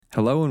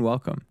Hello and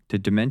welcome to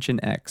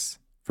Dimension X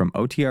from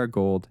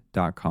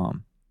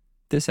OTRGold.com.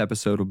 This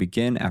episode will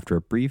begin after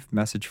a brief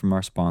message from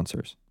our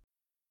sponsors.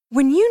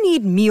 When you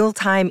need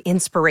mealtime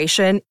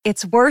inspiration,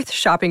 it's worth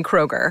shopping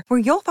Kroger, where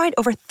you'll find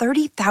over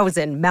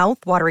 30,000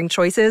 mouth-watering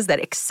choices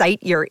that excite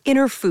your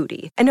inner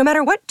foodie. And no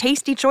matter what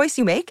tasty choice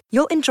you make,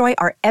 you'll enjoy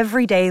our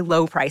everyday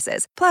low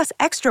prices, plus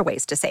extra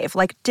ways to save,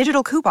 like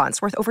digital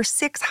coupons worth over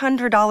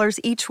 $600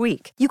 each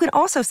week. You can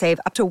also save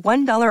up to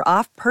 $1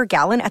 off per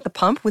gallon at the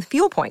pump with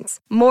fuel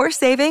points. More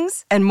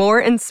savings and more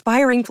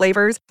inspiring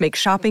flavors make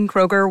shopping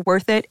Kroger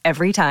worth it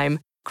every time.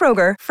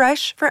 Kroger,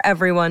 fresh for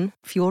everyone.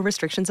 Fuel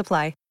restrictions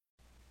apply.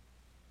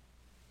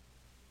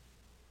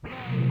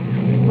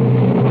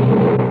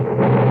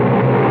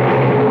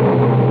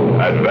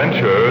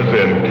 Adventures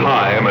in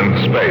time and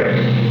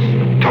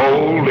space,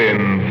 told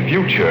in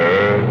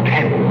future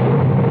tense.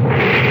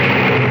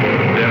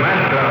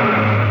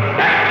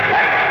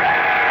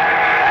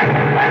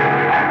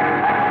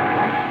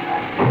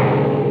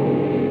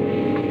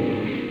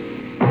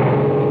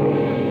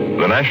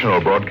 The National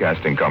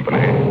Broadcasting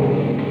Company,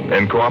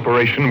 in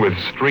cooperation with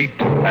Street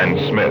and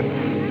Smith,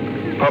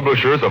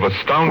 publishers of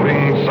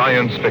astounding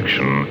science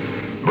fiction,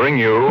 bring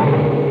you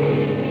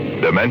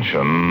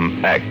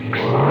Dimension X.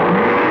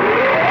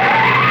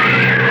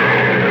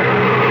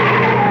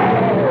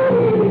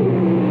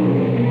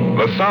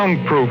 The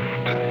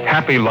soundproofed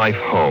Happy Life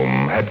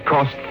home had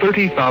cost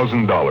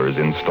 $30,000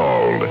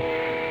 installed.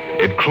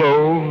 It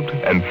clothed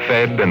and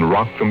fed and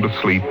rocked them to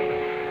sleep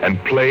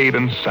and played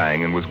and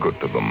sang and was good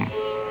to them.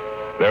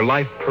 Their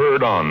life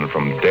purred on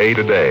from day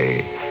to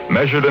day,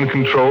 measured and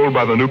controlled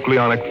by the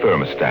nucleonic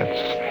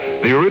thermostats,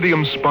 the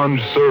iridium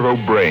sponge servo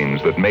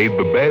brains that made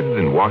the beds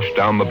and washed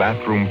down the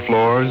bathroom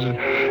floors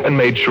and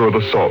made sure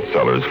the salt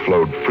cellars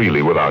flowed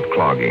freely without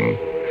clogging.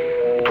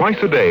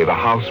 Twice a day, the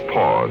house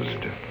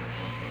paused,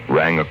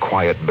 rang a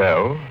quiet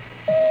bell,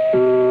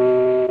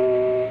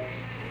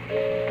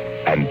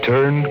 and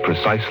turned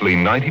precisely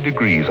 90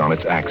 degrees on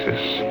its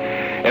axis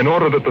in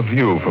order that the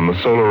view from the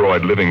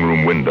Solaroid living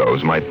room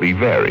windows might be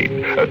varied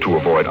to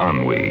avoid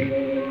ennui.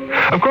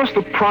 Of course,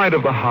 the pride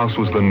of the house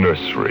was the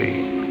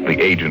nursery. The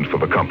agent for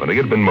the company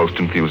had been most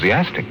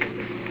enthusiastic.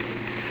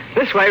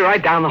 This way,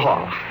 right down the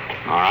hall.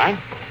 All right.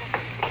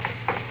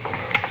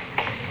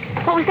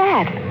 What was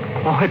that?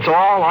 Oh, it's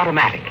all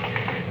automatic.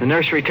 The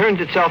nursery turns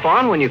itself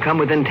on when you come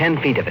within 10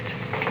 feet of it.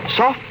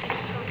 Soft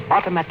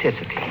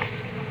automaticity.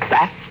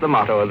 That's the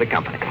motto of the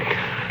company.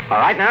 All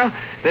right, now,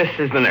 this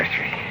is the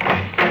nursery.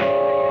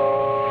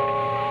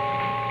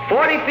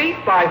 40 feet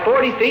by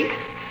 40 feet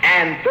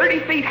and 30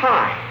 feet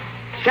high.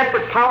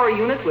 Separate power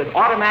unit with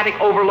automatic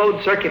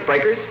overload circuit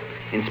breakers,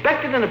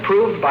 inspected and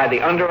approved by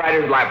the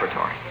underwriter's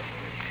laboratory.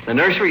 The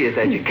nursery is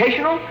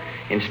educational,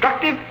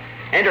 instructive,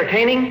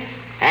 entertaining,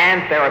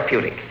 and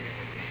therapeutic.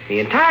 The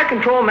entire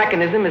control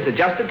mechanism is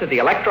adjusted to the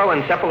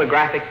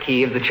electroencephalographic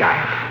key of the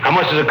child. How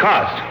much does it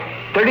cost?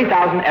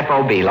 30,000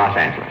 FOB, Los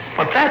Angeles.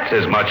 But that's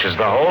as much as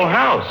the whole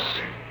house.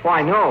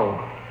 Why, no.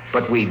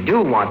 But we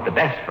do want the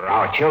best for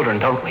our children,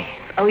 don't we?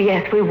 Oh,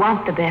 yes, we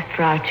want the best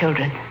for our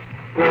children.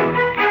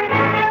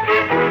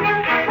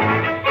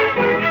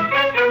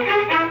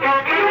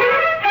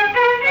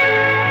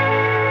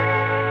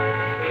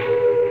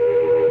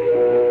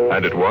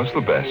 And it was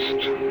the best.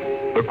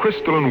 The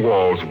crystalline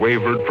walls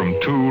wavered from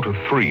 2 to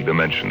 3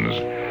 dimensions.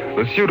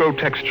 The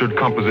pseudo-textured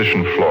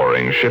composition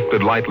flooring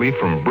shifted lightly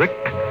from brick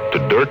to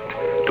dirt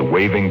to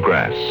waving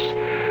grass.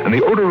 And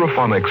the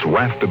odorophonics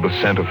wafted the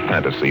scent of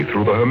fantasy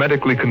through the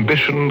hermetically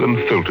conditioned and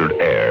filtered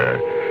air.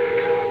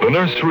 The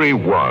nursery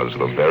was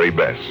the very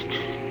best.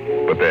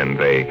 But then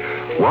they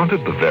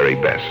wanted the very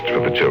best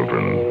for the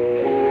children.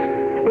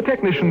 The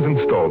technicians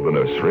installed the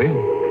nursery,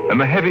 and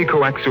the heavy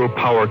coaxial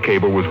power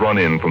cable was run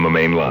in from the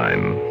main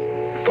line.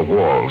 The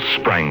walls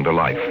sprang to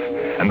life,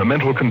 and the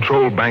mental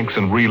control banks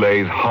and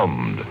relays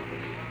hummed.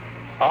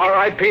 All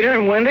right, Peter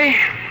and Wendy,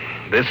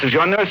 this is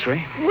your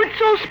nursery. What's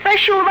so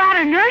special about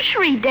a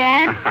nursery,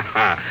 Dad?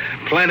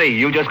 Plenty.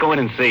 You just go in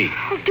and see.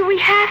 Oh, do we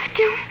have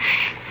to?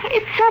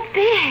 It's so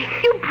big.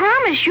 You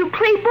promised you'd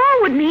play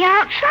ball with me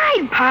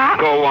outside, Pop.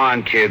 Go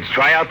on, kids.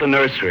 Try out the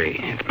nursery.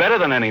 It's better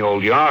than any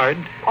old yard.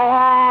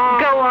 Oh.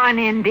 Go on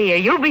in, dear.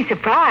 You'll be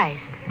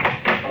surprised.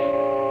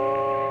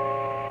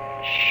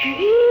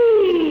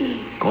 Gee.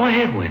 Go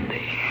ahead,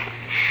 Wendy.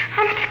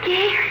 I'm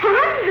scared.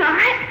 I'm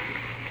not.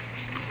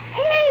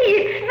 Hey,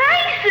 it's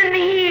nice in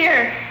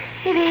here.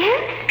 It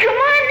is? Come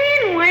on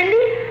in,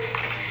 Wendy.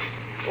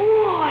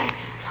 Boy,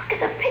 look at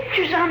the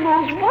pictures on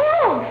those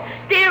walls.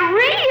 They're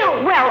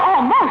real. Well,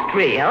 almost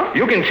real.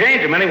 You can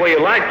change them any way you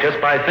like just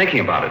by thinking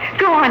about it.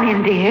 Go on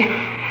in, dear.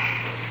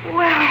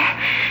 Well,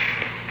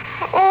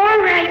 all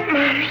right,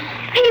 Mommy.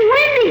 Hey,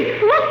 Wendy,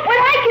 look what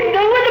I can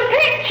do with the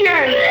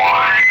pictures.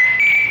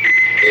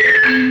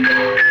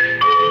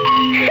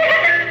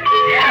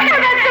 Oh,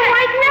 that's a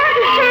white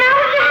mattress from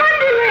Alice in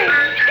Wonderland.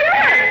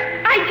 Sure.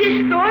 I just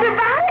thought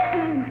about it,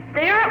 and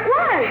there it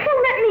was. Well,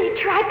 let me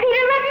try,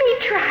 Peter. Let me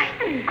try.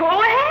 Go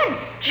ahead.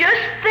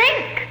 Just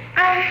think.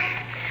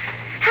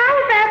 How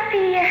about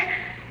the...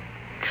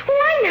 Oh,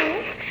 I know.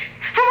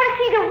 I want to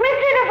see the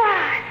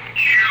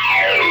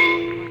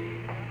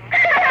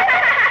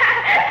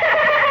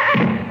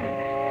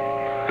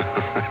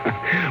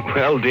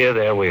Well, dear,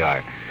 there we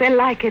are. They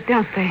like it,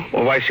 don't they?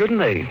 Well, why shouldn't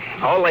they?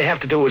 All they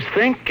have to do is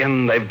think,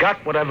 and they've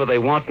got whatever they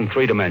want in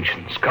 3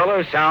 dimensions.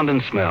 Color, sound,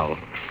 and smell.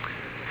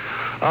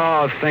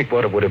 Oh, think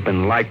what it would have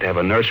been like to have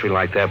a nursery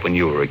like that when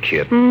you were a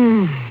kid.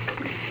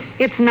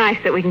 It's nice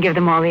that we can give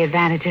them all the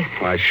advantages.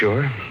 Why,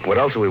 sure. What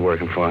else are we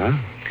working for, huh?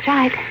 That's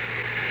right.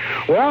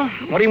 Well,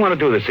 what do you want to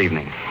do this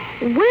evening?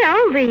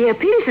 Well, the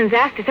Petersons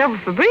asked us over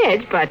for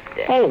bridge, but...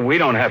 Oh, we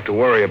don't have to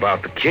worry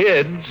about the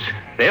kids.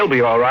 They'll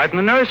be all right in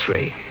the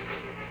nursery.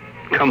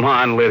 Come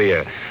on,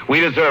 Lydia.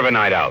 We deserve a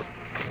night out.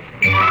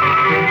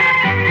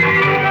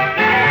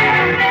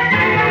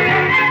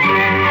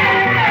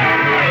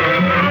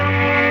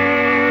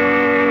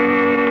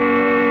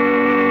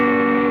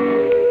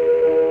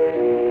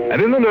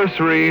 And in the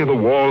nursery, the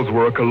walls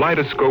were a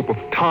kaleidoscope of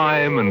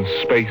time and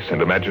space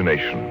and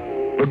imagination.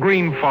 The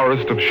green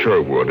forest of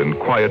Sherwood and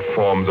quiet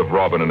forms of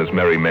Robin and his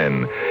merry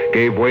men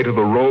gave way to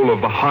the roll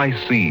of the high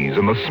seas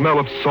and the smell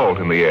of salt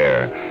in the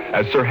air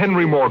as Sir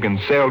Henry Morgan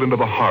sailed into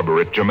the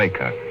harbor at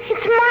Jamaica.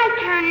 It's my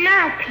turn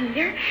now,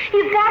 Peter.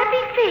 You've got to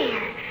be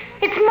fair.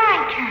 It's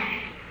my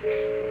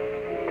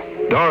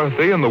turn.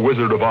 Dorothy and the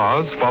Wizard of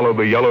Oz followed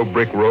the yellow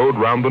brick road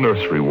round the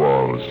nursery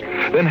walls.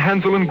 Then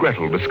Hansel and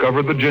Gretel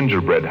discovered the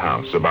gingerbread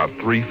house about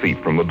 3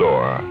 feet from the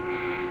door.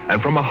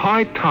 And from a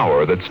high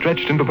tower that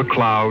stretched into the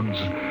clouds,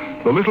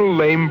 the little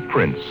lame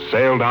prince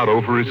sailed out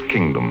over his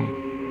kingdom.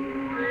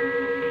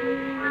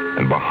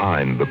 And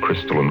behind the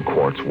crystal and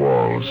quartz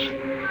walls,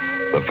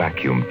 the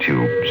vacuum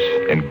tubes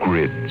and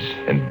grids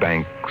and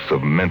banks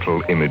of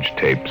mental image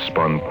tape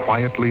spun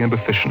quietly and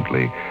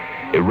efficiently,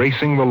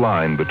 erasing the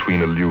line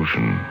between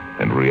illusion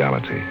and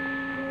reality.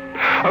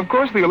 Of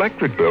course, the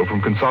electric bill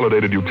from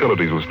Consolidated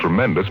Utilities was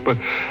tremendous, but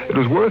it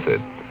was worth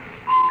it.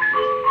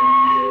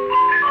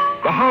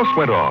 The house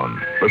went on.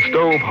 The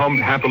stove hummed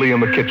happily in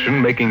the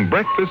kitchen, making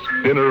breakfast,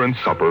 dinner, and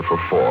supper for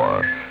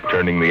 4,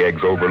 turning the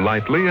eggs over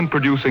lightly and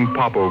producing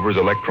popovers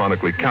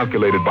electronically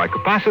calculated by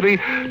capacity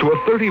to a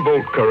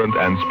 30-volt current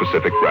and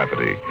specific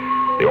gravity.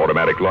 The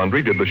automatic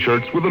laundry did the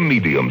shirts with a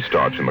medium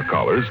starch in the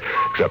collars,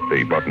 except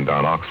the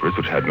button-down Oxfords,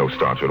 which had no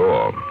starch at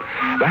all.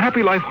 The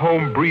Happy Life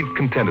home breathed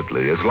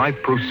contentedly as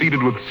life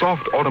proceeded with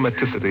soft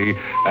automaticity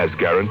as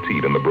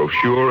guaranteed in the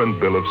brochure and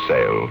bill of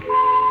sale.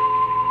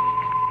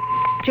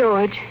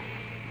 George.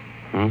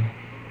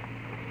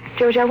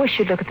 George, I wish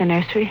you'd look at the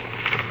nursery.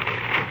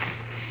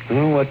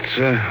 Oh,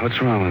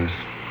 what's wrong with this?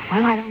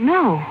 Well, I don't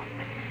know.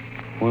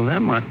 Well,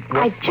 then what?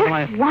 I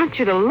just want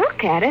you to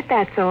look at it,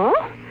 that's all.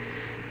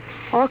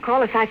 Or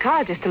call a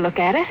psychologist to look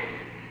at it.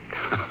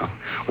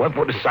 What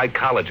would a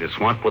psychologist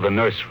want with a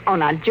nursery? Oh,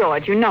 now,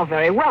 George, you know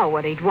very well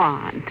what he'd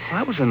want.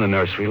 I was in the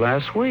nursery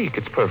last week.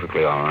 It's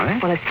perfectly all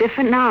right. Well, it's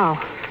different now.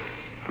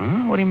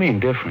 Huh? What do you mean,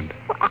 different?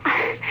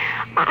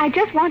 I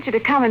just want you to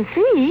come and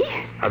see.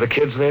 Are the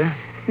kids there?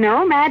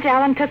 No, Madge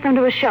Allen took them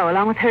to a show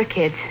along with her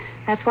kids.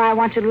 That's why I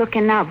want you to look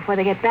in now before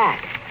they get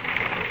back.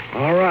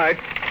 All right.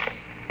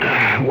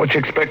 What you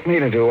expect me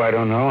to do, I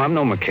don't know. I'm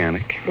no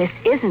mechanic. This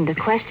isn't a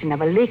question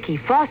of a leaky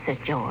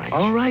faucet, George.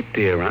 All right,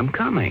 dear, I'm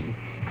coming.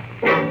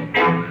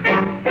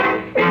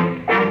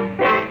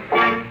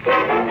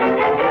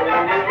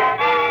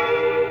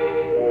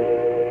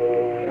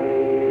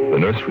 The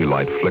nursery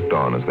light flicked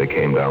on as they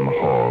came down the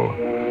hall.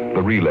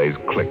 The relays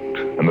clicked,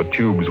 and the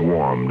tubes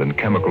warmed, and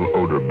chemical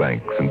odor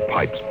banks and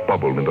pipes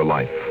bubbled into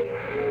life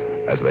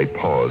as they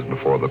paused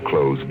before the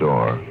closed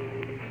door.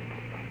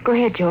 Go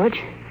ahead,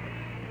 George.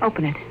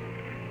 Open it.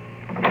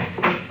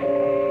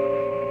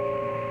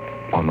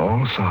 On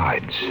all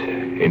sides,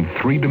 in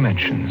 3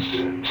 dimensions,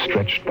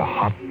 stretched the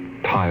hot,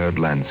 tired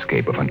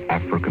landscape of an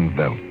African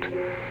veldt,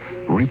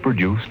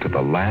 reproduced to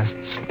the last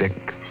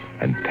stick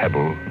and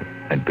pebble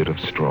and bit of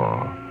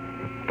straw.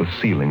 The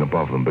ceiling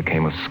above them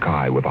became a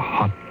sky with a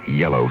hot,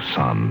 yellow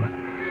sun.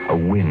 A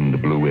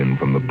wind blew in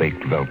from the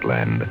baked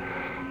veldtland.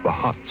 The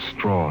hot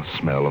straw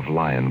smell of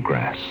lion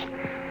grass.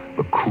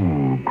 The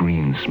cool,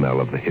 green smell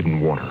of the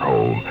hidden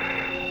waterhole.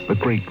 The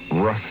great,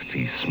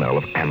 rusty smell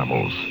of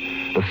animals.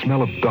 The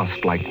smell of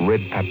dust like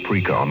red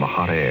paprika on the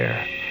hot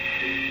air.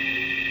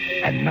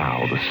 And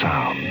now the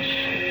sounds.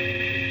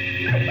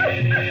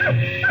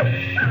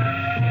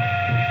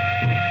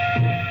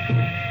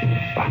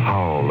 The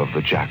howl of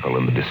the jackal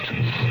in the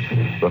distance,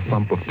 the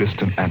thump of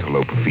distant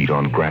antelope feet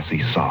on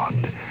grassy sod,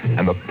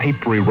 and the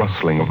papery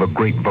rustling of the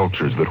great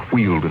vultures that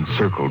wheeled and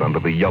circled under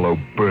the yellow,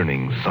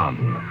 burning sun.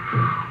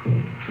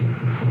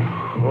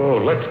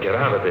 Oh, let's get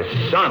out of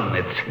this sun.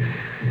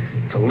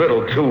 It's a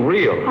little too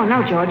real. Oh,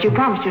 no, George. You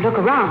promised you'd look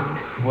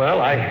around.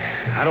 Well,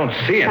 I don't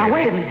see anything. Now,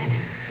 wait a minute.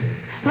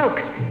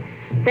 Look.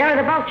 There are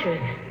the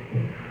vultures.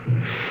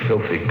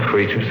 Filthy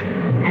creatures.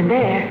 And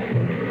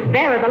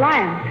there are the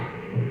lions.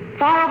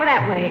 Far over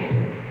that way.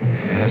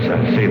 Yes,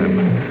 I see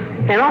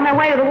them. They're on their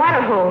way to the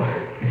water hole.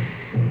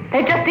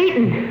 They've just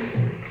eaten.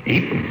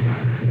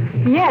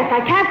 Eaten? Yes, I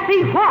can't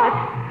see what.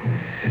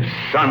 The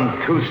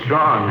sun's too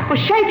strong. Well,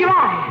 shade your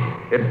eyes.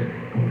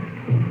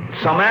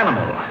 It's some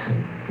animal.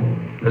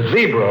 A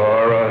zebra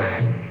or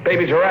a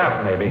baby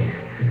giraffe, maybe.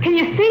 Can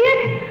you see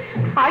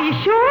it? Are you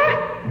sure?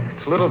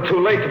 It's a little too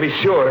late to be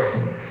sure.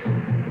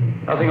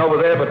 Nothing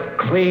over there but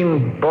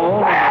clean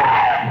bone.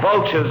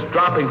 Vultures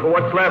dropping for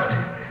what's left.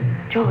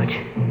 George,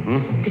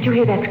 did you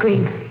hear that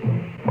scream?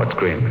 What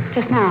scream?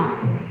 Just now.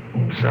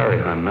 Sorry,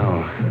 hon,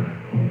 no.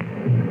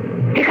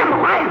 Here come the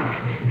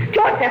lions.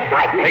 George, they're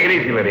frightening. Take it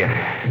easy, Lydia.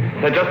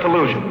 They're just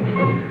illusions.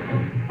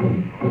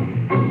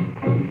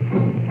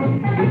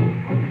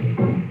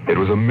 It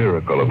was a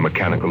miracle of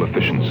mechanical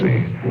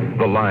efficiency,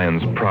 the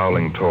lions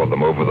prowling toward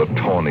them over the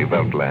tawny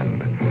Veldt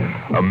land.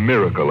 A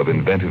miracle of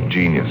inventive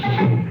genius.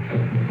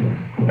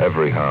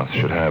 Every house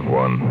should have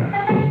one.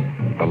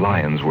 The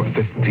lions were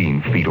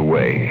 15 feet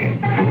away.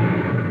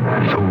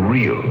 So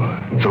real,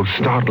 so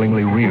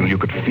startlingly real, you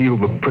could feel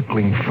the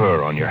prickling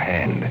fur on your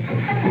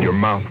hand. Your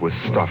mouth was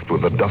stuffed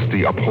with the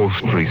dusty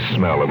upholstery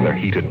smell of their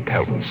heated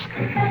pelts.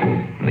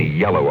 And the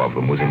yellow of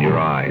them was in your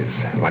eyes,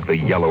 like the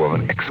yellow of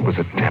an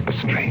exquisite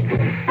tapestry.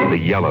 The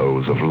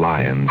yellows of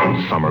lions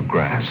and summer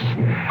grass.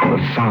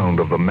 The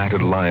sound of the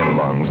matted lion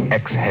lungs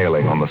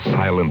exhaling on the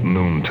silent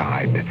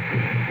noontide.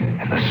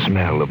 And the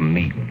smell of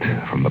meat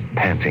from the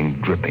panting,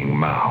 dripping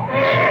mouths.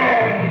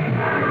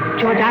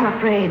 George, I'm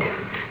afraid.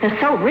 They're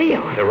so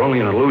real. They're only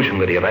an illusion,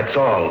 Lydia, that's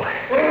all. Watch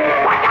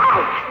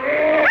out!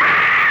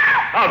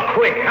 Out,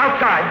 quick,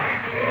 outside.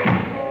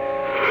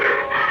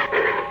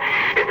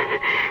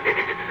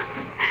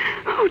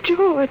 Oh,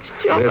 George.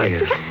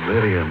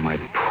 Lydia, my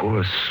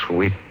poor,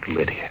 sweet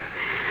Lydia.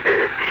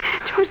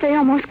 George, they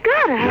almost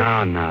got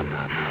her.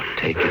 No.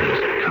 Take it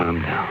easy.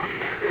 Calm down.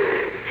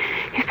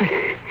 Yes, but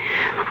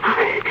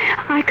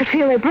I could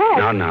feel their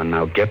breath.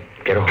 No. Get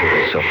a hold of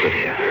yourself,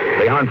 Lydia.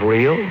 They aren't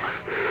real.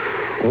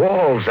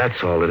 Walls,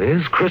 that's all it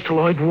is.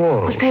 Crystalloid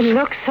walls. But they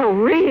look so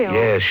real.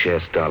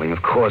 Yes, darling.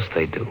 Of course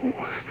they do.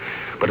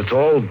 But it's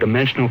all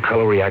dimensional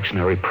color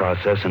reactionary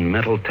process and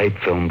metal tape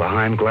film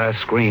behind glass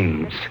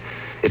screens.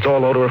 It's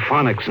all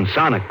odorophonics and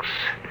sonics.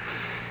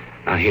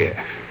 Now,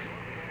 here,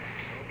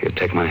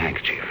 take my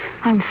handkerchief.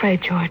 I'm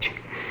afraid, George.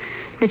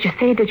 Did you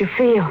see? Did you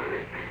feel?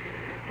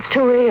 It's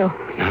too real.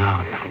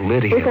 No,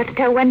 Lydia. We've got to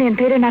tell Wendy and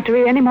Peter not to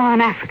read any more on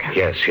Africa.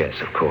 Yes,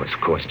 of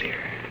course, dear.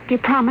 Do you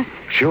promise?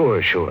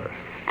 Sure.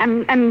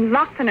 And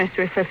lock the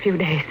nursery for a few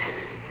days.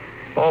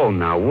 Oh,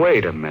 now,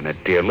 wait a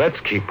minute, dear. Let's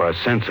keep our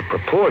sense of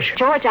proportion.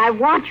 George, I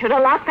want you to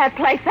lock that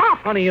place up.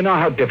 Honey, you know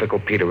how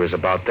difficult Peter is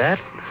about that.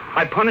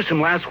 I punished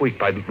him last week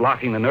by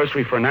locking the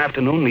nursery for an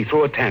afternoon, and he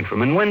threw a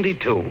tantrum, and Wendy,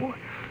 too.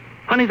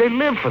 Honey, they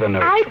live for the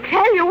nursery. I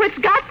tell you, it's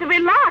got to be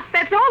locked.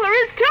 That's all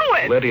there is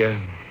to it. Lydia,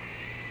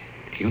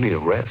 you need a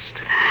rest.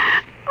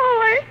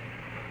 Oh,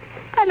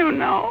 I don't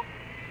know.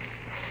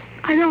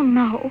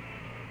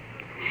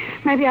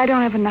 Maybe I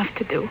don't have enough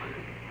to do.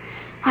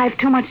 I have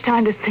too much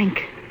time to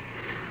think.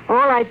 All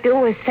I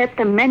do is set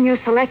the menu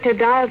selector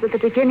dials at the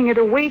beginning of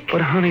the week.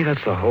 But, honey,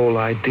 that's the whole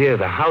idea.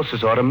 The house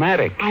is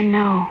automatic. I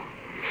know.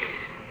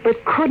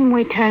 But couldn't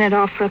we turn it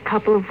off for a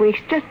couple of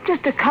weeks?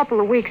 Just a couple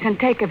of weeks and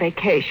take a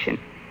vacation.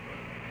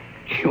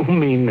 You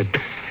mean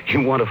that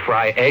you want to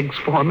fry eggs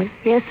for me?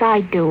 Yes, I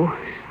do.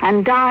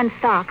 And darn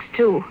socks,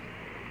 too.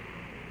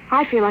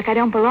 I feel like I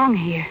don't belong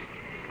here.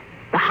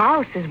 The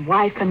house is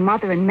wife and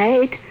mother and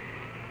maid.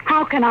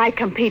 How can I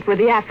compete with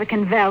the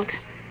African Veldt?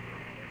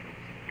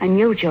 And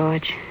you,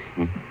 George,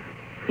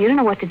 you don't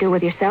know what to do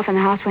with yourself in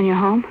the house when you're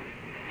home.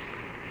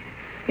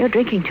 You're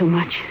drinking too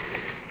much.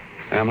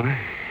 Am I?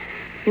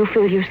 You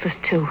feel useless,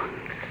 too.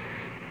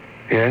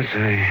 Yes,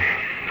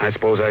 I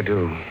suppose I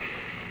do.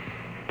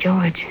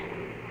 George.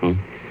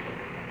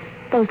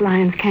 Those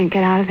lions can't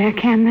get out of there,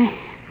 can they?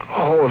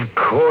 Oh, of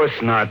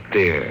course not,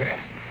 dear.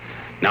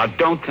 Now,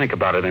 don't think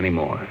about it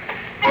anymore.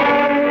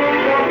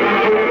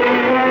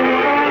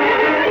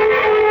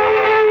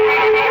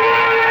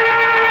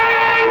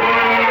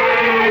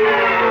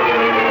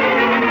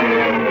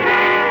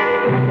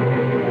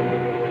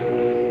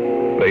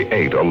 They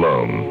ate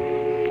alone.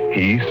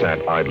 He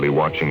sat idly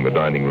watching the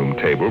dining room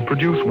table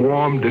produce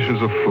warm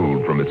dishes of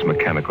food from its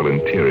mechanical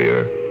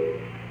interior.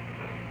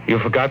 You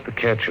forgot the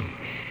ketchup.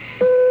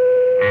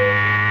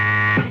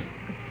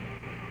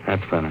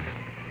 That's better.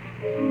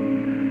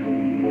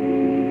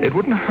 It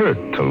wouldn't hurt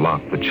to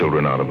lock the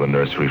children out of the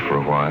nursery for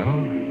a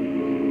while.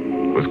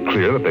 It was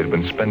clear that they'd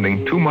been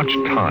spending too much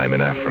time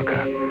in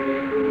Africa.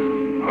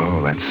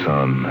 Oh, that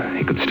sun.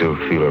 He could still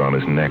feel it on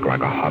his neck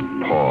like a hot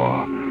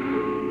paw.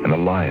 And the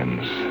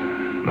lions,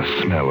 the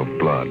smell of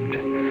blood.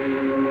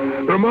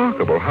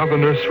 Remarkable how the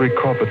nursery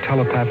caught the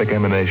telepathic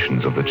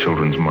emanations of the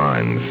children's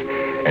minds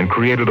and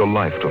created a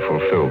life to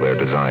fulfill their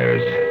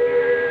desires.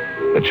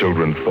 The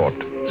children thought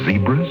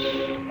zebras,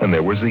 and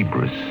there were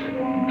zebras.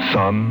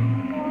 Sun,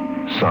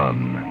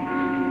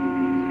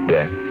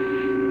 death,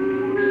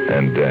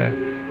 and death.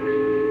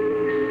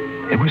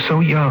 They were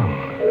so young.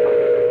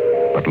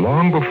 But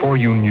long before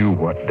you knew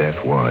what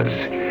death was,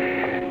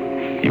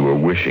 you were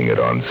wishing it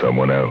on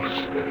someone else.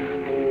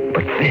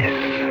 But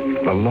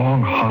this, the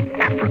long, hot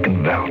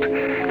African Veldt,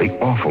 the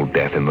awful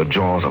death in the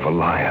jaws of a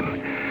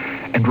lion,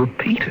 and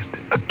repeated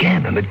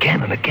again and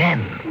again and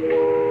again.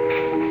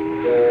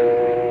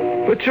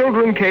 The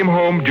children came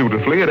home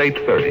dutifully at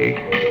 8:30.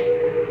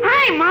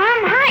 Hi,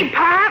 Mom. Hi,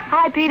 Pop.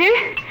 Hi, Peter.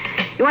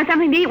 You want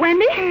something to eat,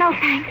 Wendy? No,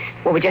 thanks.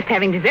 Well, we're just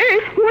having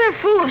dessert. We're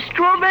full of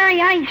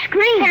strawberry ice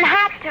cream. And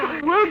hot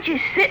dogs. We'll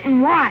just sit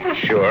and watch.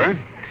 Sure.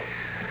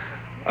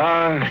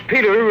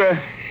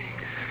 Peter,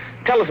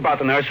 tell us about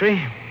the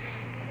nursery.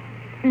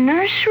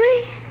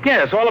 Nursery?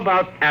 Yes, all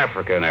about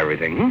Africa and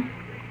everything.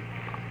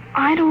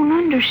 I don't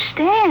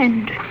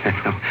understand.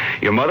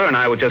 Your mother and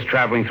I were just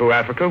traveling through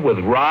Africa with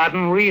rod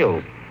and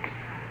reel.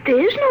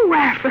 There's no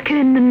Africa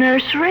in the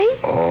nursery.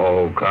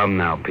 Oh, come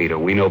now, Peter.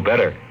 We know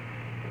better.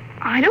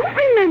 I don't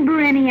remember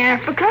any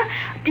Africa.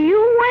 Do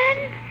you,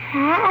 Wen?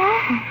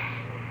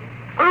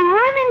 Run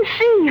and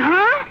see,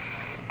 huh?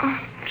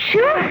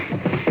 Sure.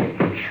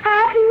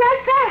 I'll be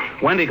right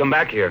back. Wendy, come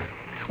back here.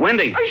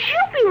 Wendy.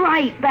 She'll be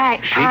right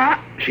back, Pop.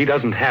 She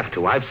doesn't have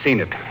to. I've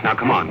seen it. Now,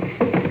 come on.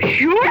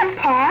 Sure,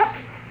 Pop.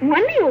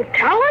 Wendy will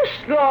tell us,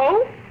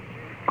 though.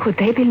 Could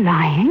they be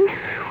lying?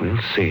 We'll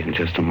see in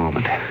just a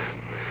moment.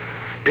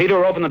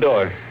 Peter, open the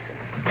door. See,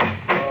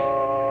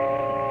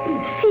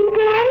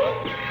 Daddy?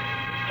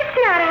 It's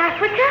not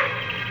Africa.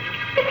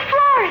 It's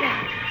Florida.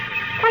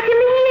 Like in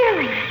the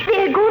yearling.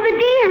 There go the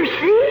deer,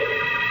 see?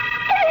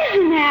 It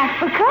isn't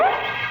Africa.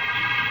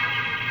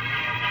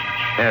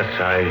 Yes,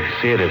 I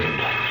see it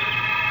isn't.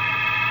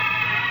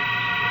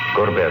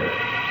 Go to bed.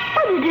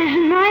 But it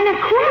isn't 9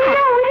 o'clock.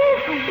 No, it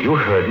isn't. You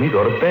heard me.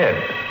 Go to bed.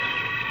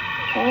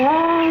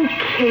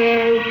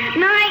 Okay.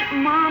 Night,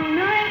 Mom.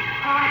 Night,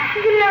 Pop.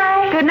 Good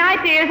night. Good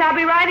night, dears. I'll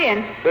be right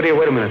in. Lydia,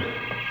 wait a minute.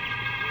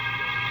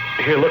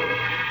 Here,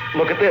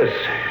 look at this.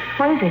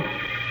 What is it?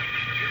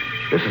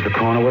 This is the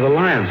corner where the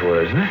lions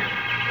were, isn't it?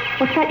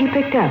 What's that you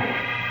picked up?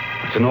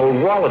 It's an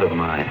old wallet of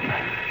mine.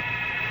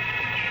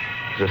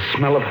 There's a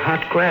smell of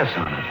hot grass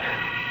on it.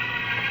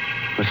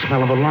 The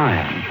smell of a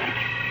lion.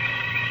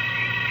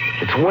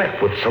 It's wet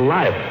with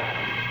saliva.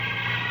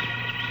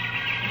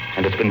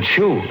 And it's been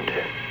chewed.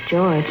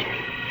 George,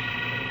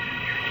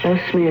 those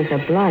smears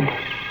of blood.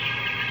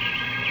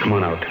 Come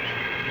on out.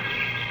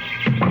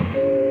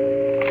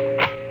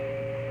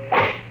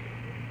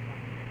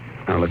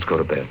 Now let's go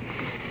to bed.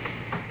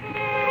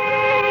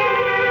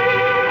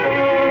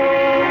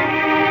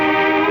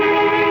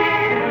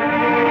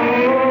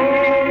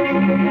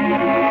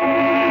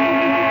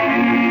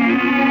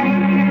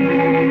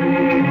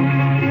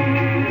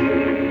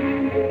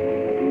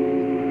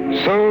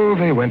 So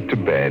they went to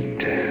bed.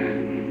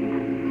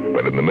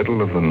 But in the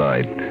middle of the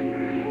night,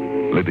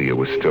 Lydia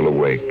was still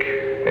awake,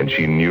 and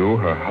she knew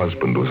her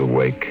husband was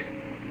awake.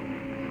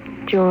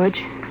 George.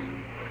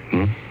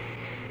 Hmm?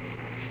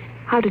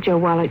 How did your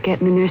wallet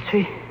get in the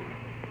nursery?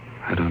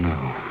 I don't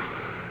know.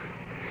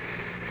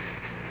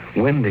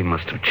 Wendy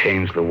must have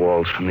changed the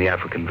walls from the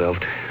African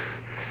Veldt.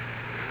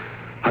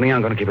 Honey,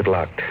 I'm going to keep it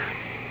locked.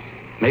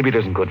 Maybe it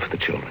isn't good for the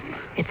children.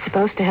 It's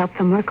supposed to help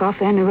them work off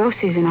their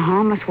neuroses in a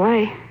harmless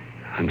way.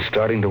 I'm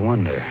starting to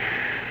wonder.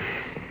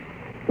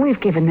 We've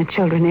given the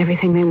children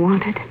everything they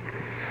wanted.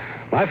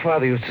 My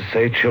father used to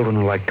say children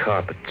are like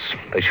carpets.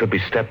 They should be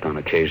stepped on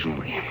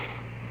occasionally.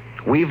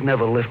 We've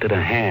never lifted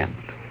a hand.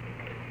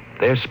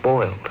 They're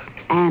spoiled.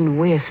 And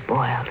we're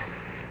spoiled.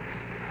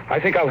 I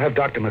think I'll have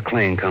Dr.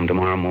 McLean come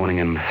tomorrow morning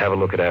and have a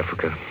look at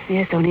Africa.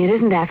 Yes, only it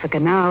isn't Africa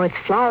now. It's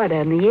Florida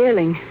and the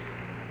yearling.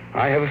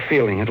 I have a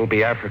feeling it'll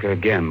be Africa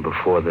again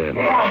before then.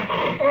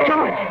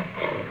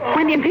 George,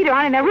 Wendy and Peter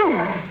aren't in their room.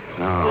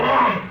 No.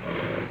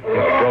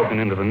 They've broken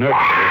into the nursery.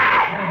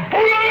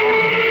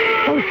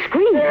 Those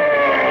screams.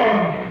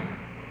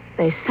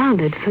 They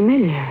sounded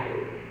familiar.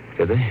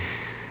 Did they?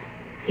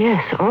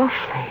 Yes,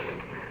 awfully.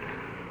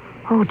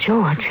 Oh,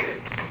 George.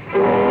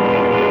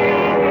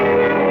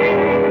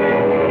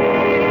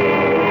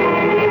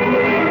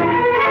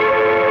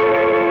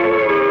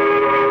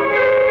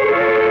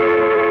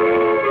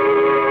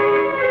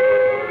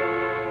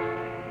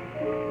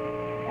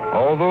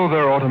 Although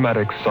their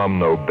automatic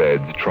Somno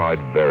beds tried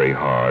very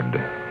hard,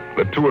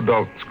 the two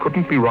adults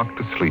couldn't be rocked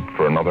to sleep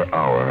for another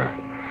hour.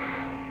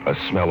 A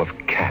smell of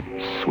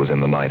cats was in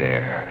the night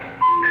air.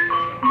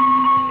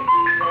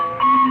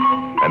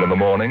 And in the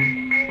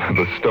morning,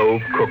 the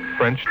stove cooked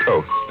French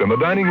toast, and the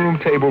dining room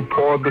table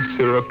poured the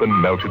syrup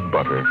and melted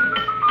butter.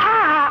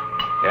 Pop,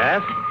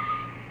 Yes?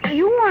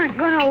 you aren't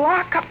going to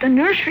lock up the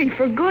nursery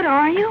for good,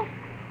 are you?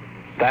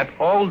 That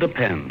all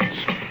depends.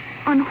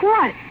 On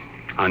what?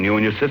 On you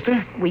and your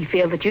sister? We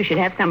feel that you should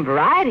have some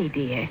variety,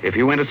 dear. If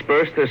you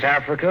intersperse this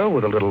Africa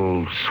with a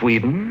little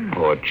Sweden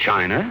or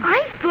China...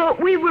 I thought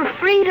we were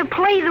free to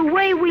play the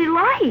way we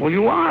like. Well,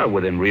 you are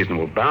within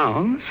reasonable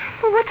bounds.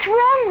 Well, what's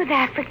wrong with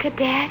Africa,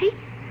 Daddy?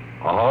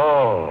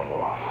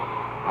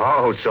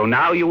 Oh, so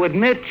now you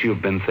admit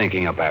you've been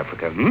thinking up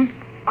Africa, hmm?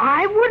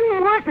 I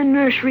wouldn't want the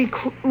nursery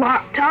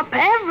locked up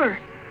ever.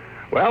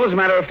 Well, as a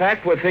matter of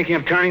fact, we're thinking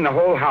of turning the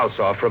whole house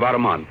off for about a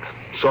month.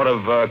 Sort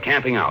of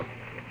camping out.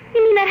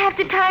 You mean I'd have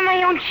to tie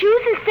my own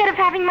shoes instead of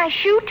having my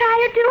shoe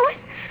tire do it?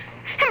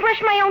 And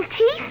brush my own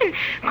teeth and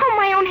comb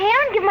my own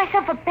hair and give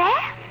myself a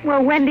bath?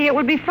 Well, Wendy, it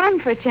would be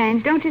fun for a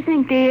change, don't you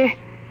think, dear?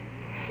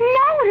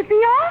 No, it'd be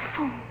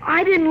awful.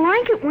 I didn't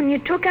like it when you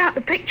took out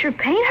the picture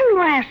painter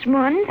last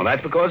month. Well,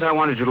 that's because I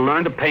wanted you to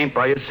learn to paint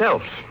by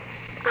yourself.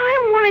 I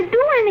don't want to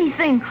do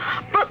anything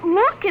but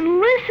look and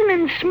listen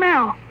and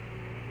smell.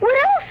 What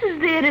else is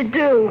there to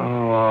do?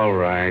 Oh, all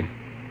right.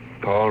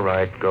 All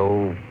right,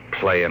 go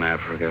play in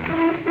Africa.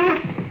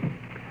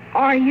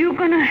 Are you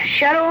going to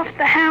shut off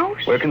the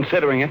house? We're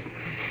considering it.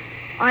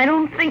 I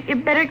don't think you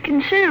better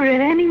consider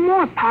it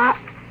anymore, Pop.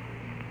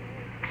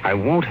 I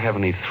won't have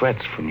any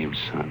threats from you,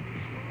 son.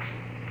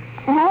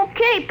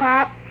 Okay,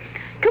 Pop.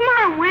 Come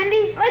on,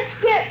 Wendy.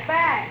 Let's get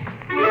back.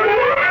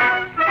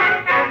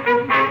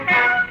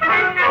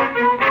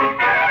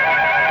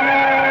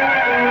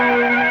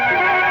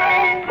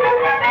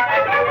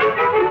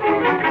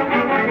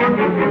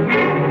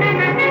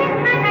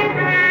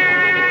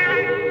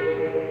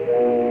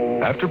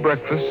 After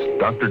breakfast,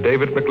 Dr.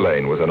 David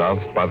McLean was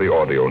announced by the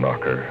audio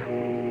knocker.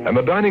 And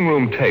the dining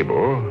room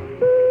table,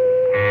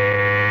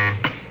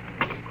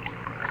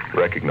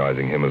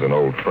 recognizing him as an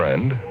old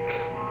friend,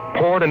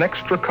 poured an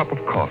extra cup of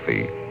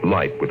coffee,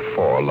 light with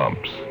 4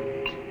 lumps.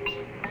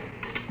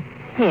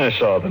 I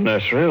saw the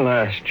nursery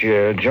last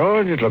year,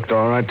 George. It looked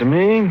all right to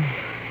me.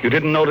 You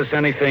didn't notice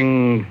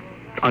anything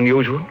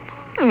unusual?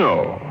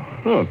 No.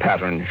 The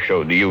pattern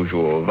showed the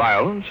usual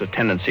violence, a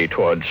tendency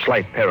toward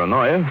slight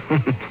paranoia.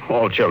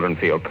 All children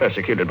feel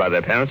persecuted by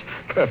their parents.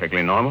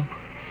 Perfectly normal.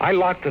 I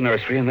locked the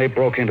nursery and they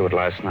broke into it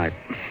last night.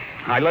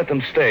 I let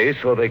them stay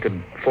so they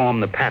could form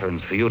the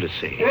patterns for you to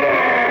see.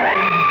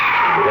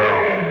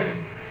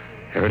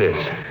 There it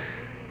is.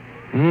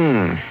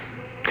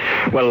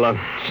 Well,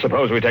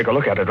 suppose we take a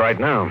look at it right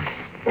now.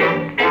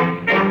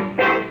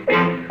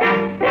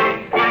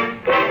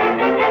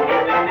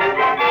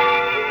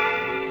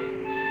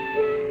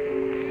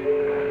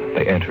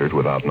 They entered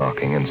without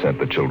knocking and sent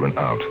the children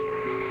out.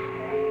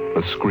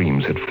 The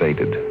screams had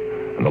faded,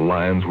 and the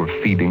lions were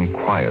feeding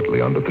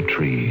quietly under the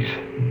trees.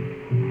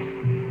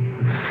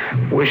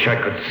 Wish I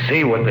could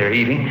see what they're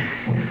eating.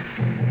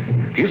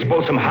 Do you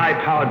suppose some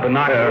high-powered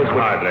binoculars would...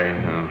 Hardly,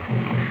 no.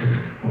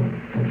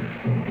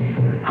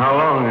 How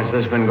long has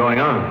this been going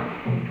on?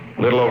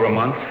 A little over a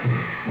month.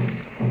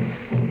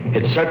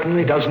 It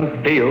certainly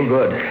doesn't feel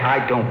good.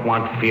 I don't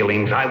want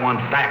feelings. I want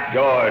facts.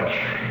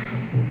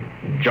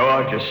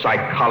 George, a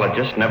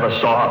psychologist, never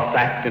saw a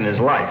fact in his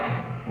life.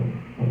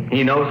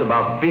 He knows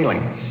about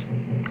feelings,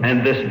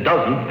 and this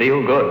doesn't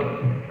feel good.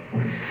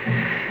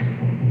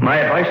 My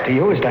advice to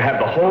you is to have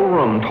the whole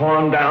room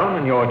torn down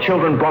and your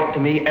children brought to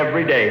me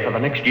every day for the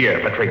next year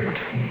for treatment.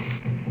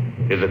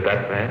 Is it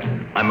that bad?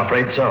 I'm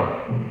afraid so.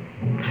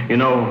 You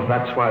know,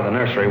 that's why the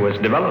nursery was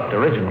developed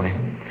originally,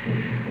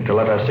 to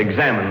let us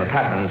examine the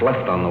patterns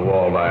left on the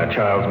wall by a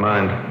child's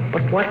mind.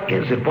 But what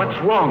is it? What's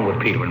wrong with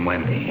Peter and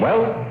Wendy?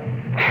 Well,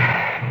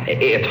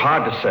 it's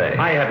hard to say.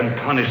 I haven't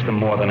punished them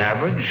more than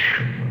average.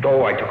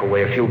 Though I took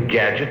away a few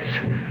gadgets.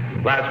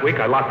 Last week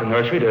I locked the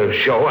nursery to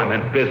show I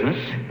meant business.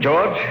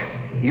 George,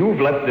 you've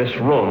let this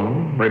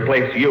room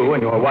replace you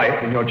and your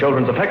wife and your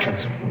children's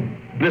affections.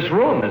 This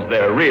room is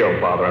their real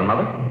father and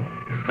mother.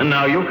 And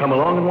now you come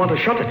along and want to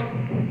shut it.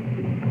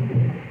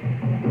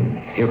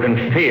 You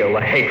can feel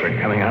the hatred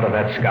coming out of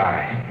that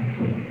sky.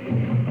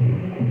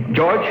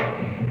 George,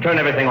 turn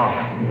everything off.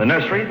 The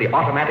nursery, the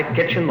automatic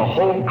kitchen, the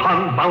whole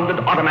confounded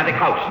automatic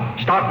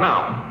house. Start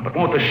now. But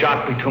won't the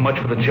shock be too much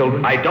for the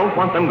children? I don't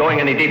want them going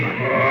any deeper.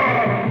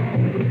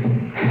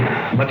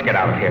 Let's get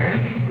out of here.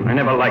 I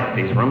never liked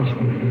these rooms.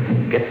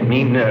 Get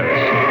me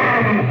nervous.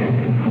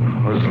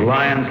 Those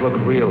lions look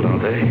real,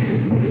 don't they?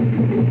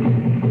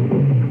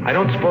 I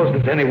don't suppose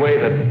there's any way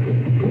that...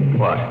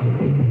 What?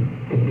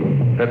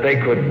 That they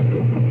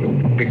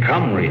could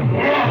become real.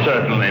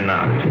 Certainly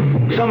not.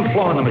 Some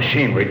flaw in the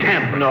machinery,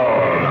 tamper. No.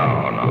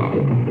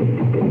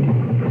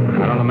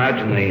 I don't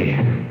imagine the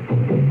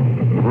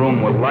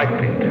room will like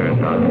being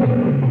turned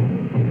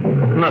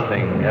on.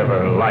 Nothing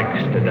ever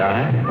likes to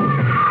die.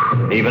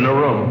 Even a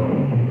room.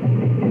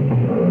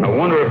 I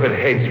wonder if it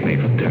hates me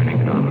for turning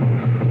it on.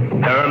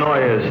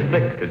 Paranoia is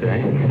thick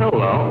today.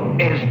 Hello.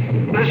 Is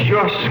this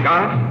your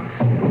scarf?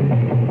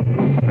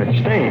 It's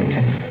stained.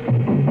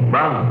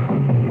 Brown.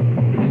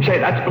 Say,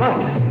 that's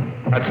blood.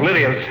 That's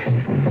Lydia's.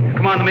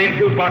 Come on, the main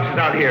fuse box is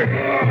out here.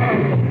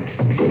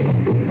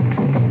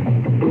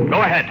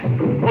 Go ahead.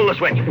 Pull the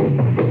switch.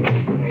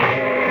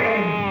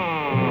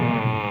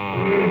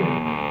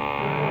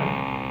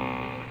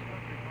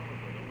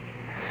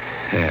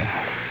 Yeah.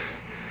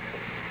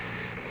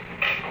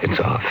 It's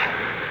off.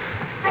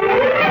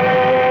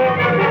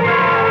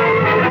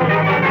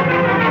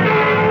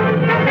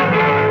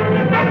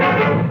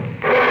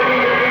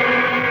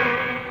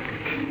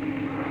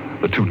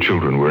 The 2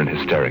 children were in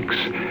hysterics.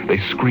 They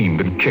screamed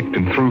and kicked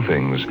and threw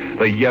things.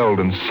 They yelled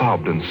and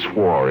sobbed and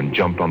swore and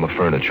jumped on the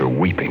furniture,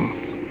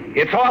 weeping.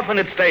 It's off and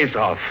it stays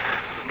off.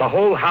 The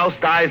whole house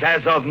dies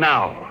as of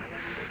now.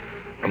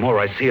 The more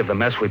I see of the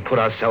mess we put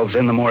ourselves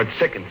in, the more it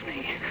sickens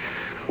me.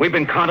 We've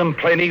been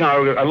contemplating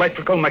our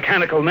electrical,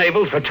 mechanical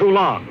navels for too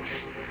long.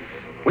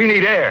 We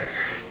need air.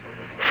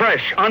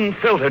 Fresh,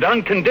 unfiltered,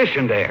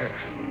 unconditioned air.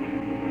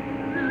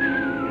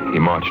 He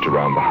marched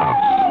around the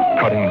house,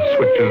 cutting the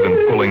switches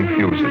and pulling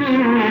fuses.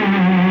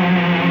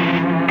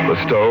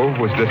 The stove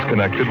was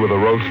disconnected with a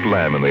roast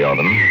lamb in the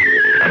oven,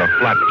 and a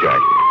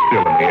flapjack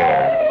still in the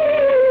air.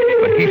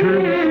 The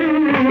heaters,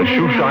 the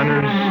shoe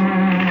shiners,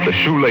 the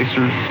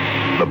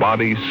shoelacers, the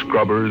body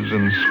scrubbers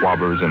and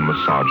swabbers and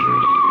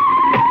massagers.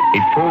 He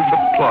pulled the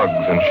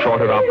plugs and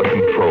shorted out the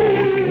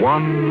controls,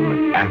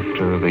 one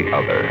after the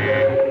other.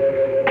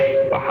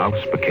 The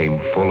house became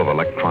full of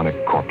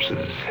electronic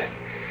corpses.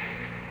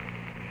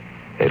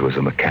 It was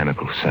a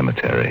mechanical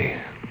cemetery,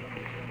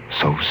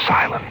 so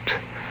silent.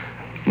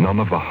 None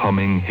of the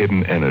humming,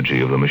 hidden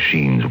energy of the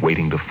machines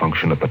waiting to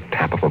function at the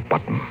tap of a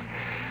button.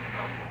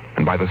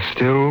 And by the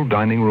still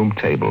dining room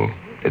table,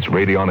 its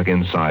radionic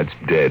insides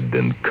dead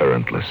and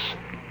currentless,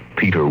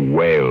 Peter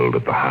wailed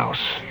at the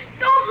house.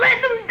 Don't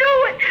let them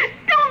do it!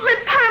 Don't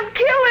let Pop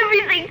kill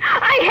everything!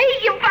 I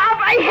hate you, Pop!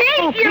 I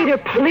hate you! Peter,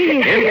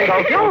 please.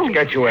 Insults won't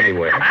get you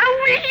anywhere. I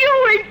wish you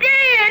were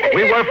dead!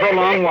 We were for a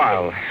long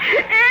while.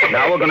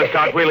 Now we're going to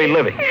start really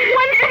living.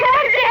 Once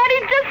more, Daddy,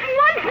 just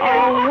once more.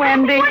 Oh,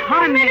 Wendy, one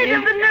honey. More minute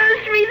of the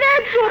nursery,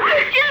 that's all.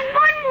 Just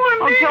one more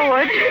Oh,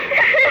 minute.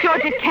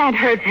 George, it can't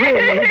hurt,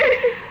 really.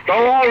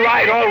 Oh, all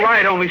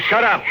right, only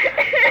shut up.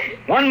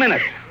 1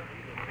 minute.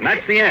 And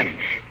that's the end.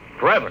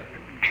 Forever.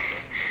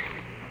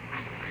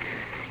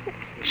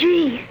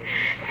 Gee,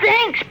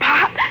 thanks,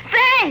 Pop.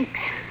 Thanks.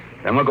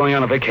 Then we're going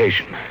on a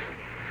vacation.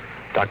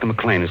 Dr.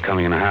 McLean is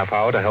coming in a half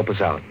hour to help us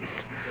out.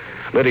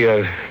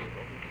 Lydia,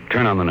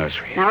 turn on the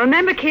nursery. Now,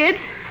 remember, kids,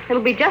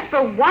 it'll be just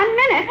for 1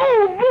 minute.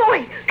 Oh,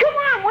 boy. Come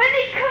on,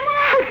 Wendy, come on.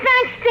 Oh,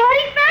 thanks,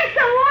 Daddy. Thanks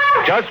a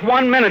lot. Just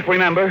 1 minute,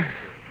 remember.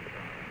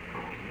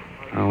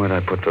 Oh, where'd I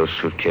put those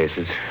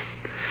suitcases?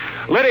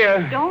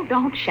 Lydia!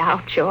 Don't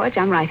shout, George.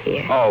 I'm right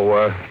here.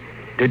 Oh,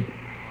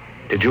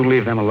 did you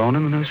leave them alone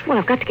in the nursery? Well,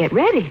 I've got to get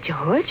ready,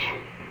 George.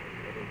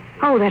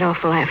 Oh, that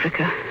awful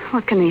Africa.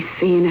 What can they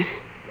see in it?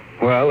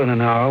 Well, in an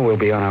hour, we'll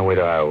be on our way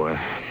to Iowa.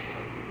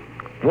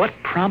 What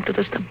prompted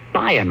us to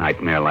buy a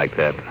nightmare like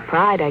that?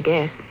 Pride, I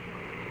guess.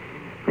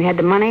 We had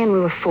the money and we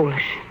were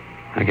foolish.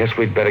 I guess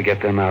we'd better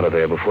get them out of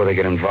there before they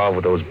get involved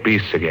with those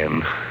beasts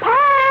again.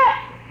 Pop!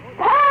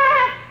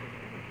 Pop!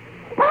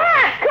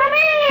 Pop, come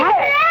in!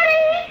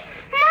 Daddy!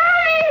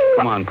 Mommy!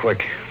 Come on,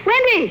 quick.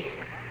 Wendy!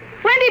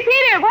 Wendy,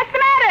 Peter, what's the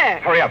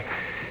matter? Hurry up.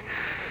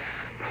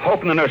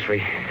 Open the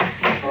nursery.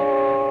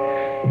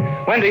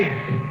 Wendy!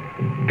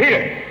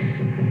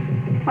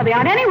 Peter! Well, they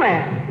aren't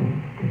anywhere.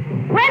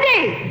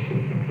 Wendy!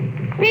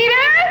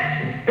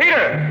 Peter!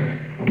 Peter!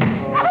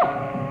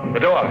 Oh! The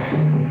door.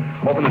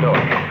 Open the door.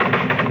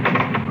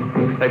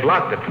 They've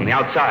locked it from the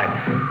outside.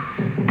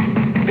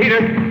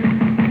 Peter!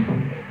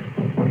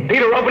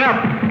 Peter, open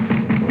up!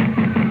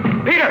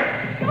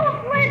 Peter!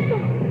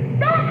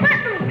 Don't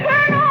let them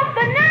turn off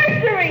the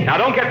nursery! Now,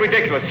 don't get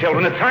ridiculous,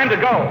 children. It's time to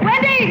go.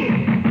 Wendy!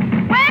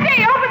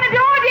 Wendy, open the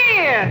door,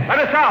 dear! Let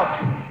us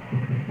out.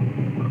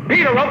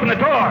 Peter, open the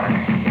door.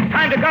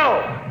 Time to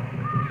go.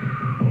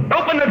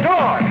 Open the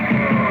door.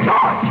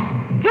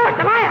 George,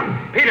 the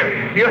lions!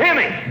 Peter, do you hear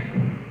me?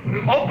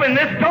 Open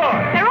this door.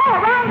 They're all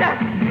around us!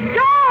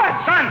 George!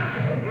 Son,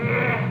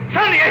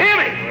 do you hear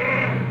me?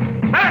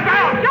 Let us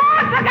out.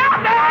 George, look out!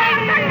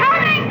 They're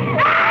coming!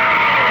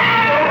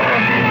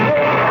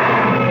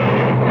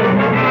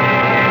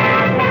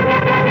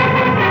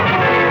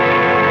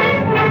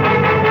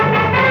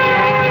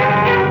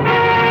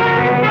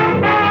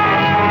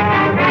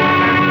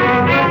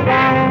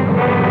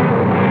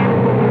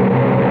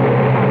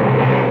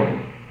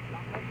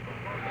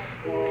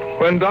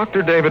 When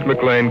Dr. David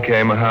McLean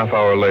came a half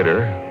hour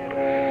later,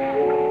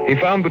 he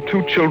found the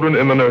two children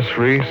in the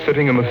nursery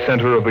sitting in the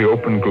center of the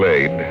open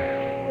glade,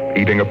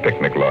 eating a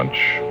picnic lunch.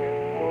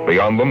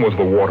 Beyond them was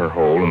the water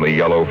hole in the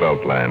yellow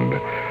Veldt land.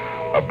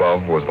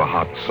 Above was the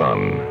hot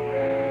sun.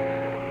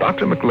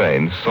 Dr.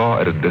 McLean saw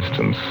at a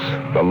distance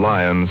the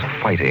lions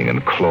fighting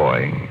and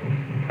clawing,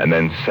 and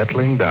then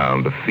settling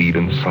down to feed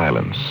in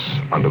silence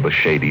under the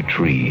shady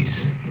trees.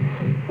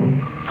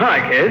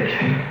 Hi, kids.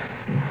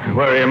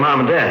 Where are your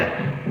mom and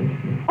dad?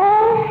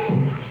 Oh,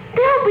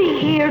 they'll be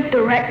here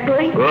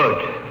directly.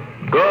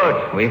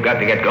 Good. We've got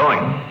to get going.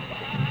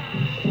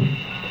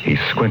 He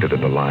squinted at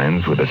the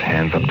lions with his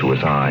hands up to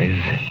his eyes.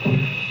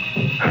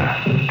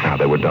 Now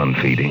they were done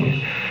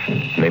feeding.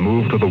 They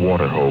moved to the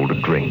water hole to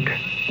drink.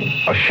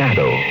 A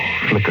shadow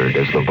flickered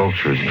as the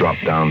vultures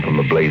dropped down from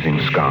the blazing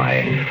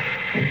sky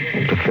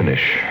to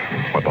finish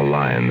what the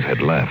lions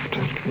had left.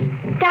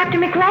 Dr.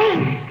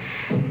 McLean.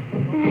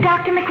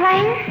 Dr.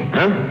 McLean?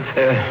 Huh?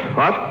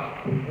 What?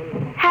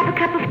 Have a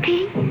cup of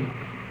tea?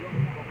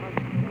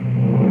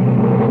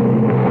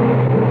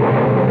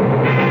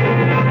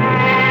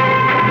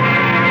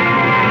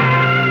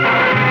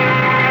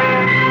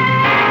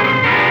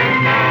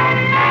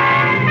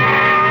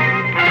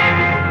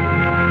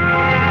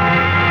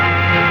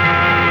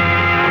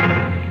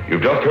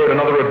 You've just heard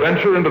another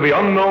adventure into the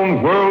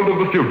unknown world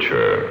of the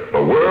future.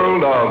 The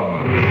world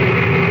of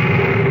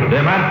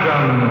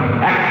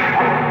Dimension X.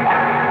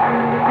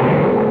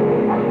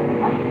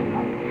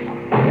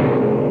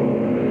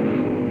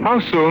 How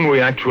soon we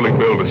actually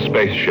build a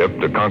spaceship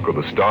to conquer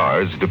the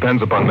stars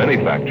depends upon many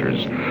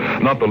factors,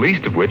 not the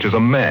least of which is a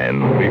man,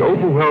 the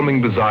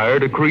overwhelming desire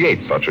to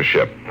create such a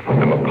ship,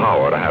 and the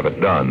power to have it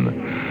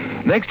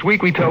done. Next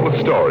week, we tell the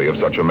story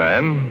of such a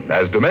man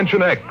as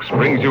Dimension X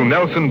brings you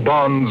Nelson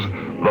Bond's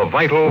The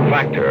Vital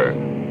Factor.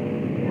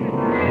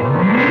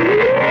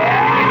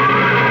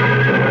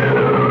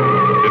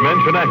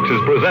 Dimension X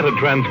is presented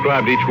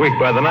transcribed each week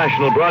by the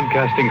National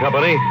Broadcasting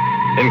Company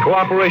in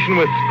cooperation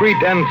with Street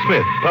and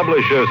Smith,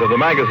 publishers of the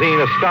magazine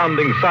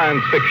Astounding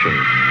Science Fiction.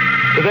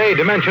 Today,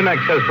 Dimension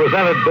X has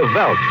presented The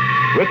Veldt,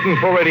 written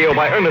for radio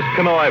by Ernest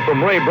Kenoy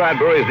from Ray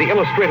Bradbury's The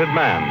Illustrated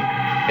Man.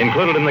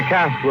 Included in the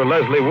cast were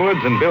Leslie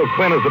Woods and Bill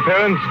Quinn as the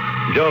parents,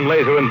 Joan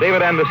Laser and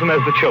David Anderson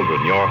as the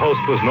children. Your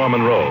host was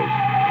Norman Rose.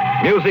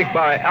 Music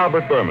by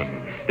Albert Berman.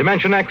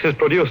 Dimension X is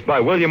produced by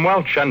William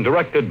Welch and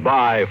directed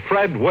by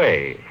Fred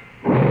Way.